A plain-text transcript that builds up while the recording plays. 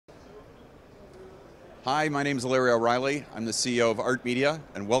Hi, my name is Larry O'Reilly. I'm the CEO of ARHT Media,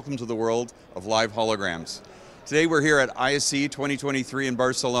 and welcome to the world of live holograms. Today we're here at ISE 2023 in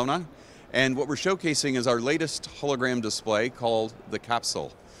Barcelona, and what we're showcasing is our latest hologram display called the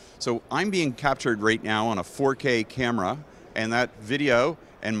CAPSULE. So I'm being captured right now on a 4K camera, and that video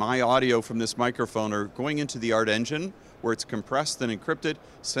and my audio from this microphone are going into the ARHT engine, where it's compressed and encrypted,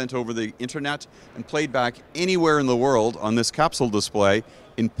 sent over the internet, and played back anywhere in the world on this CAPSULE display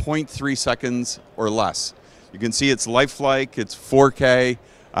in 0.3 seconds or less. You can see it's lifelike, it's 4K.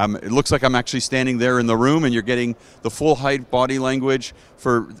 It looks like I'm actually standing there in the room, and you're getting the full height body language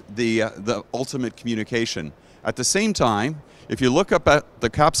for the ultimate communication. At the same time, if you look up at the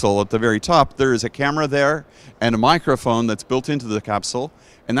CAPSULE at the very top, there is a camera there and a microphone that's built into the CAPSULE,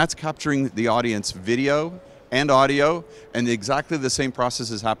 and that's capturing the audience video and audio, and exactly the same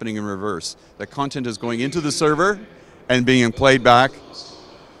process is happening in reverse. The content is going into the server and being played back.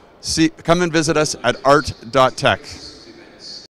 Come and visit us at arht.tech.